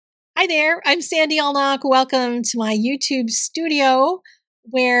Hi there, I'm Sandy Allnock. Welcome to my YouTube studio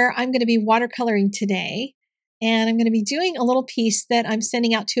where I'm going to be watercoloring today. And I'm going to be doing a little piece that I'm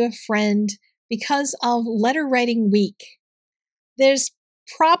sending out to a friend because of Letter Writing Week. There's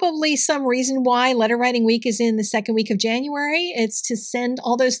probably some reason why Letter Writing Week is in the second week of January. It's to send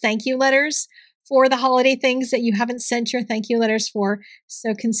all those thank you letters for the holiday things that you haven't sent your thank you letters for.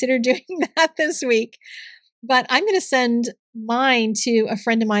 So consider doing that this week. But I'm going to send mine to a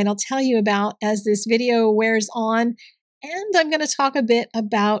friend of mine I'll tell you about as this video wears on. And I'm going to talk a bit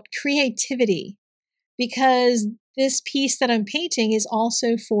about creativity because this piece that I'm painting is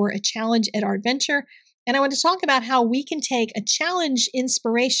also for a challenge at Art Venture. And I want to talk about how we can take a challenge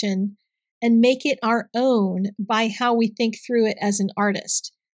inspiration and make it our own by how we think through it as an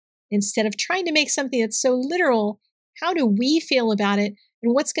artist. Instead of trying to make something that's so literal, how do we feel about it?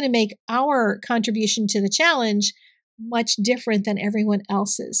 And what's going to make our contribution to the challenge much different than everyone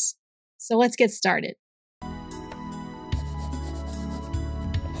else's? So let's get started.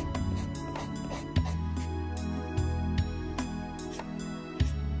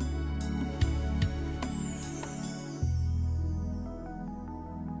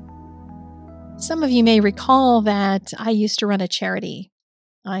 Some of you may recall that I used to run a charity.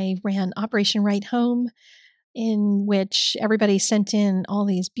 I ran Operation Right Home, in which everybody sent in all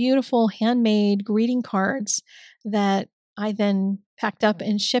these beautiful handmade greeting cards that I then packed up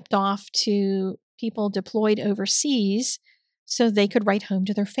and shipped off to people deployed overseas so they could write home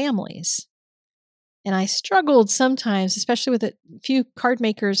to their families. And I struggled sometimes, especially with a few card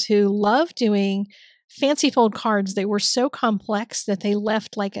makers who love doing fancy fold cards. They were so complex that they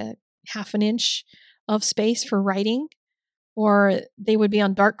left like a half an inch of space for writing, or they would be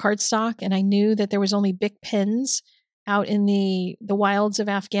on dark cardstock, and I knew that there was only Bic pens out in the wilds of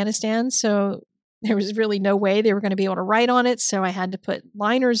Afghanistan, so there was really no way they were going to be able to write on it, so I had to put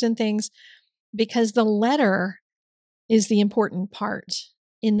liners and things because the letter is the important part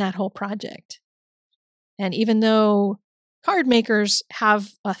in that whole project. And even though card makers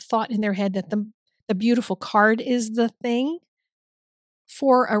have a thought in their head that the beautiful card is the thing,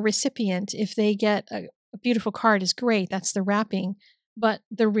 for a recipient, if they get a beautiful card is great, that's the wrapping, but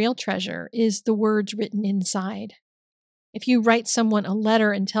the real treasure is the words written inside. If you write someone a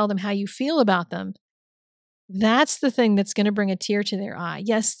letter and tell them how you feel about them, that's the thing that's going to bring a tear to their eye.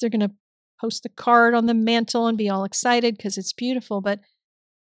 Yes, they're going to post the card on the mantle and be all excited because it's beautiful, but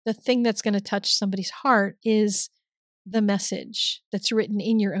the thing that's going to touch somebody's heart is the message that's written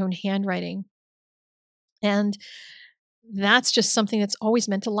in your own handwriting. And that's just something that's always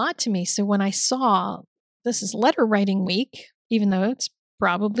meant a lot to me. So when I saw this is Letter Writing Week, even though it's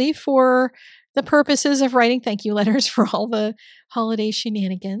probably for the purposes of writing thank you letters for all the holiday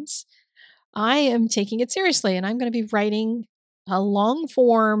shenanigans, I am taking it seriously, and I'm going to be writing a long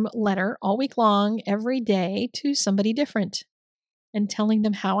form letter all week long, every day, to somebody different and telling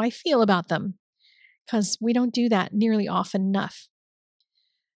them how I feel about them, because we don't do that nearly often enough.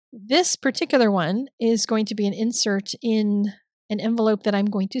 This particular one is going to be an insert in an envelope that I'm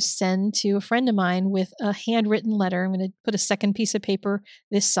going to send to a friend of mine with a handwritten letter. I'm going to put a second piece of paper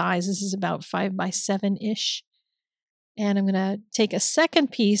this size. This is about 5 by 7-ish. And I'm going to take a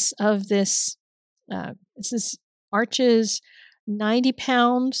second piece of this. This is Arches 90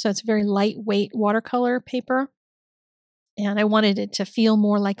 pound, so it's very lightweight watercolor paper. And I wanted it to feel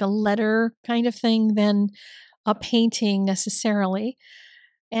more like a letter kind of thing than a painting necessarily.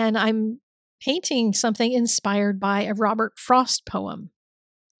 And I'm painting something inspired by a Robert Frost poem.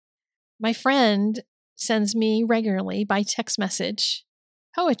 My friend sends me regularly by text message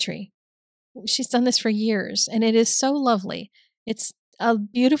poetry. She's done this for years, and it is so lovely. It's a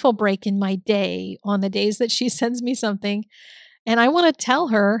beautiful break in my day on the days that she sends me something, and I want to tell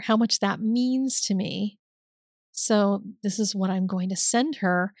her how much that means to me. So this is what I'm going to send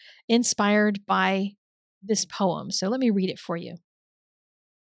her, inspired by this poem. So let me read it for you.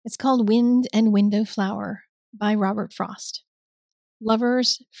 It's called Wind and Window Flower by Robert Frost.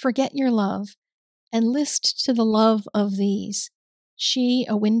 Lovers, forget your love, and list to the love of these. She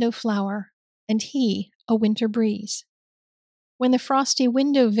a window flower, and he a winter breeze. When the frosty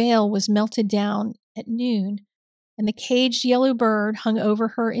window veil was melted down at noon, and the caged yellow bird hung over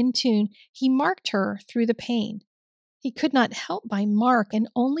her in tune, he marked her through the pane. He could not help by mark, and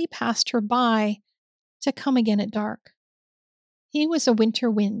only passed her by to come again at dark. He was a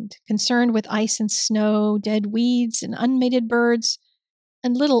winter wind, concerned with ice and snow, dead weeds and unmated birds,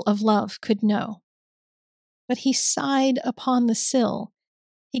 and little of love could know. But he sighed upon the sill.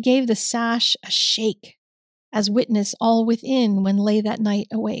 He gave the sash a shake, as witness all within when lay that night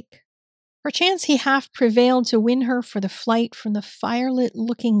awake. Perchance he half prevailed to win her for the flight from the firelit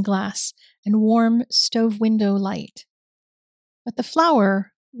looking glass and warm stove window light. But the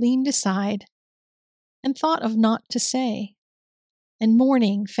flower leaned aside and thought of naught to say, and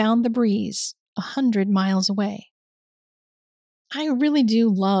morning found the breeze 100 miles away. I really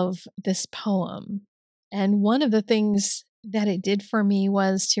do love this poem. And one of the things that it did for me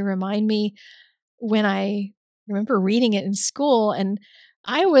was to remind me when I remember reading it in school, and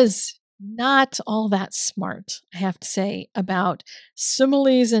I was not all that smart, I have to say, about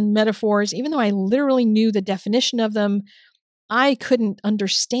similes and metaphors. Even though I literally knew the definition of them, I couldn't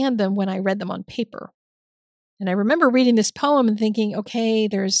understand them when I read them on paper. And I remember reading this poem and thinking, okay,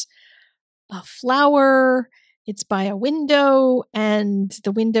 there's a flower, it's by a window, and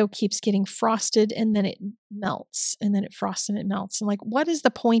the window keeps getting frosted and then it melts, and then it frosts and it melts. I'm like, what is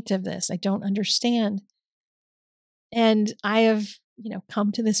the point of this? I don't understand. And I have,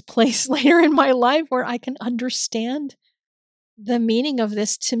 come to this place later in my life where I can understand the meaning of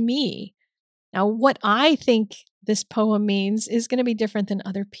this to me. Now, what I think this poem means is going to be different than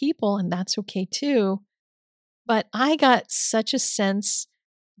other people, and that's okay too. But I got such a sense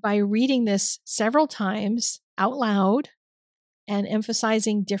by reading this several times out loud and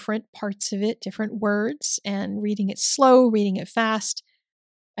emphasizing different parts of it, different words, and reading it slow, reading it fast.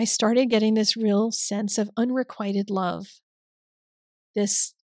 I started getting this real sense of unrequited love.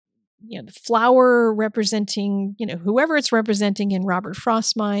 This, the flower representing, whoever it's representing in Robert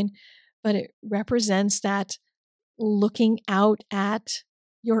Frost's mind, but it represents that looking out at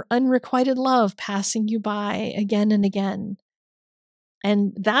your unrequited love passing you by again and again.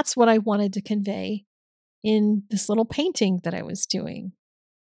 And that's what I wanted to convey in this little painting that I was doing.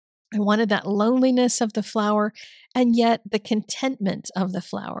 I wanted that loneliness of the flower and yet the contentment of the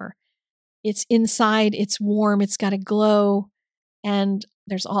flower. It's inside, it's warm, it's got a glow, and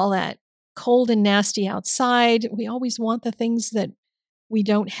there's all that cold and nasty outside. We always want the things that we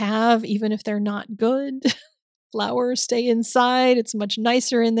don't have, even if they're not good. Flowers stay inside. It's much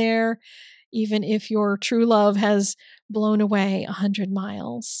nicer in there, even if your true love has blown away 100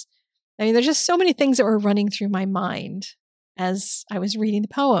 miles. I mean, there's just so many things that were running through my mind as I was reading the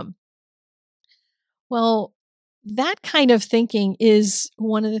poem. Well, that kind of thinking is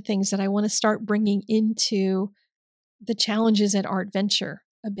one of the things that I want to start bringing into the challenges at Art Venture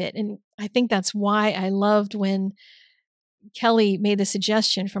a bit. And I think that's why I loved when Kelly made the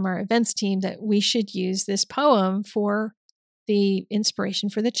suggestion from our events team that we should use this poem for the inspiration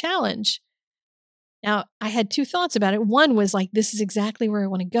for the challenge. Now, I had two thoughts about it. One was like, this is exactly where I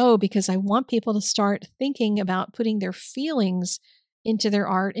want to go because I want people to start thinking about putting their feelings into their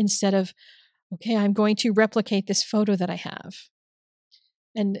art instead of, okay, I'm going to replicate this photo that I have.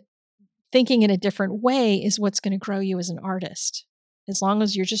 And thinking in a different way is what's going to grow you as an artist. As long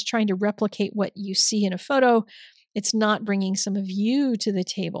as you're just trying to replicate what you see in a photo, it's not bringing some of you to the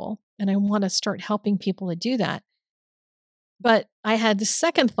table. And I want to start helping people to do that. But I had the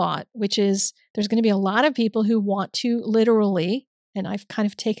second thought, which is there's going to be a lot of people who want to literally, and I've kind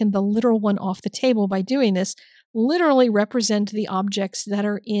of taken the literal one off the table by doing this, literally represent the objects that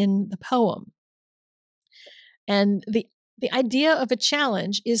are in the poem. And the idea of a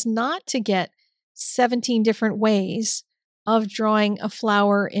challenge is not to get 17 different ways of drawing a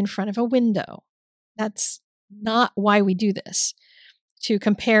flower in front of a window. That's not why we do this. To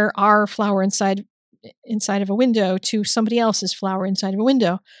compare our flower inside of a window to somebody else's flower inside of a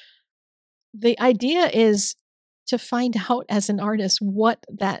window. The idea is to find out as an artist what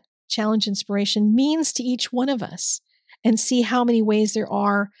that challenge inspiration means to each one of us and see how many ways there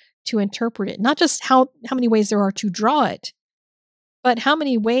are to interpret it. Not just how many ways there are to draw it, but how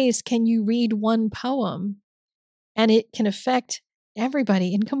many ways can you read one poem and it can affect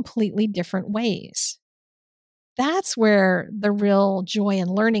everybody in completely different ways. That's where the real joy and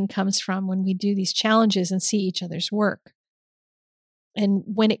learning comes from when we do these challenges and see each other's work. And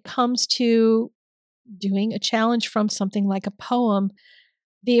when it comes to doing a challenge from something like a poem,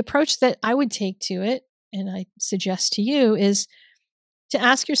 the approach that I would take to it, and I suggest to you, is to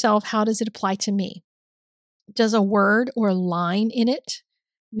ask yourself, how does it apply to me? Does a word or line in it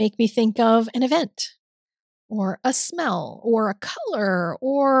make me think of an event or a smell or a color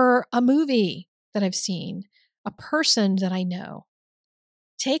or a movie that I've seen, a person that I know?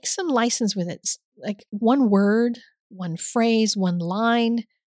 Take some license with it, like one word, one phrase, one line.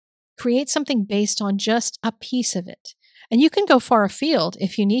 Create something based on just a piece of it. And you can go far afield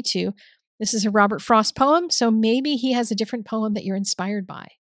if you need to. This is a Robert Frost poem, so maybe he has a different poem that you're inspired by.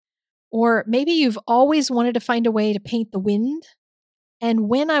 Or maybe you've always wanted to find a way to paint the wind. And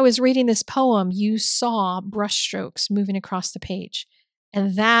when I was reading this poem, you saw brushstrokes moving across the page.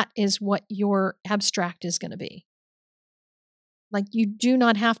 And that is what your abstract is going to be. Like, you do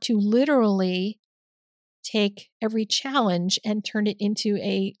not have to literally take every challenge and turn it into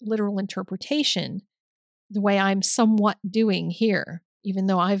a literal interpretation the way I'm somewhat doing here, even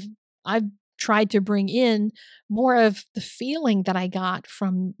though I've tried to bring in more of the feeling that I got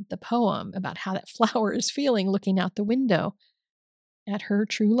from the poem about how that flower is feeling looking out the window at her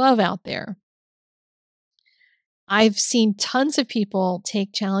true love out there. I've seen tons of people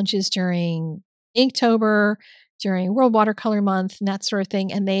take challenges during Inktober, during World Watercolor Month, and that sort of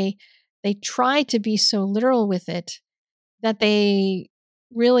thing, and they try to be so literal with it that they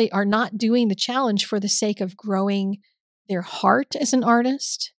really are not doing the challenge for the sake of growing their heart as an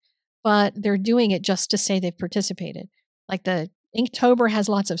artist, but they're doing it just to say they've participated. Like, the Inktober has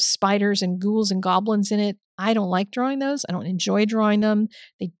lots of spiders and ghouls and goblins in it. I don't like drawing those. I don't enjoy drawing them.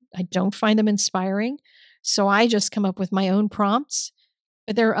 I don't find them inspiring. So I just come up with my own prompts.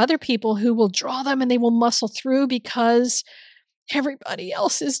 But there are other people who will draw them and they will muscle through because everybody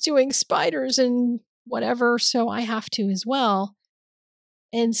else is doing spiders and whatever, so I have to as well.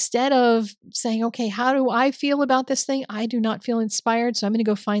 Instead of saying, okay, how do I feel about this thing? I do not feel inspired, so I'm going to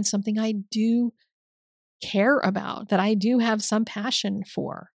go find something I do care about, that I do have some passion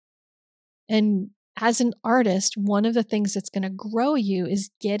for. And as an artist, one of the things that's going to grow you is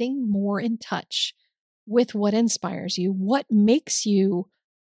getting more in touch with what inspires you, what makes you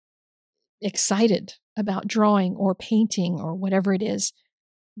excited about drawing or painting or whatever it is.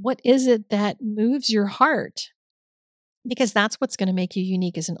 What is it that moves your heart? Because that's what's going to make you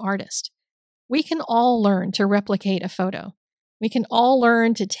unique as an artist. We can all learn to replicate a photo. We can all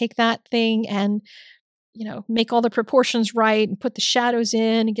learn to take that thing and, make all the proportions right and put the shadows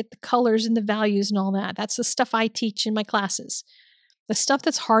in and get the colors and the values and all that. That's the stuff I teach in my classes. The stuff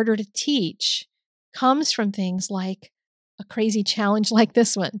that's harder to teach comes from things like a crazy challenge like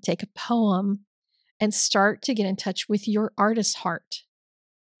this one. Take a poem and start to get in touch with your artist's heart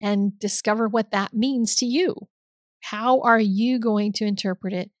and discover what that means to you. How are you going to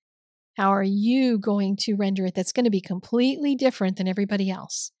interpret it? How are you going to render it that's going to be completely different than everybody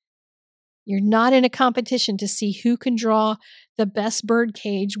else? You're not in a competition to see who can draw the best bird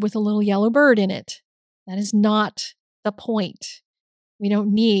cage with a little yellow bird in it. That is not the point. We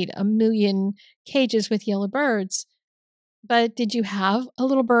don't need a million cages with yellow birds. But did you have a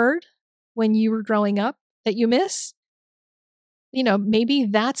little bird when you were growing up that you miss? Maybe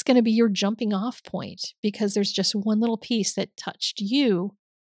that's going to be your jumping off point because there's just one little piece that touched you.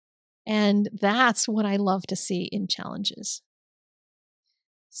 And that's what I love to see in challenges.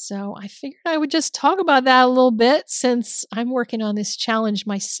 So I figured I would just talk about that a little bit since I'm working on this challenge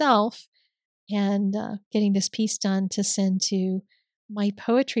myself and getting this piece done to send to my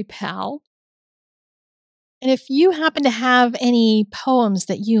poetry pal. And if you happen to have any poems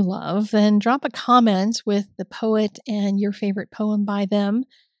that you love, then drop a comment with the poet and your favorite poem by them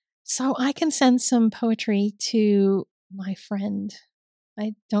so I can send some poetry to my friend.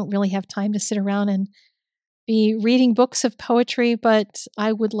 I don't really have time to sit around and be reading books of poetry, but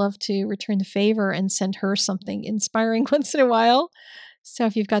I would love to return the favor and send her something inspiring once in a while. So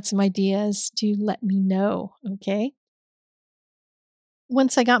if you've got some ideas, do let me know, okay?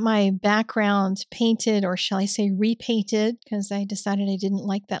 Once I got my background painted, or shall I say repainted, because I decided I didn't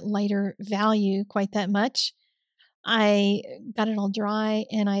like that lighter value quite that much, I got it all dry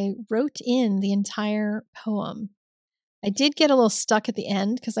and I wrote in the entire poem. I did get a little stuck at the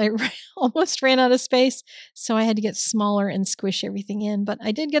end because I almost ran out of space, so I had to get smaller and squish everything in, but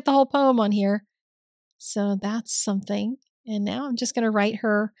I did get the whole poem on here. So that's something. And now I'm just going to write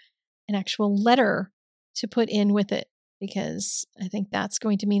her an actual letter to put in with it because I think that's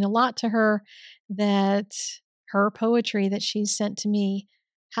going to mean a lot to her, that her poetry that she's sent to me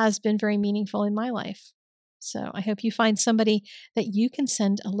has been very meaningful in my life. So I hope you find somebody that you can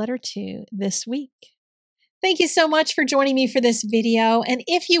send a letter to this week. Thank you so much for joining me for this video. And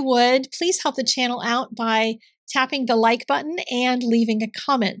if you would, please help the channel out by tapping the like button and leaving a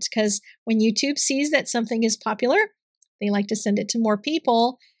comment, because when YouTube sees that something is popular, they like to send it to more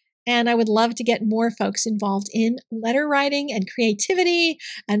people. And I would love to get more folks involved in letter writing and creativity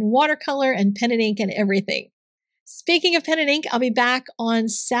and watercolor and pen and ink and everything. Speaking of pen and ink, I'll be back on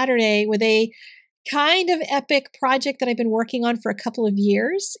Saturday with a kind of epic project that I've been working on for a couple of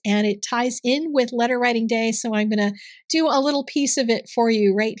years, and it ties in with Letter Writing Day, so I'm going to do a little piece of it for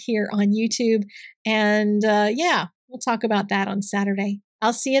you right here on YouTube, and yeah, we'll talk about that on Saturday.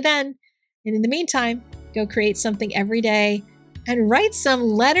 I'll see you then, and in the meantime, go create something every day and write some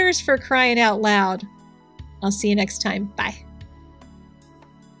letters, for crying out loud. I'll see you next time. Bye.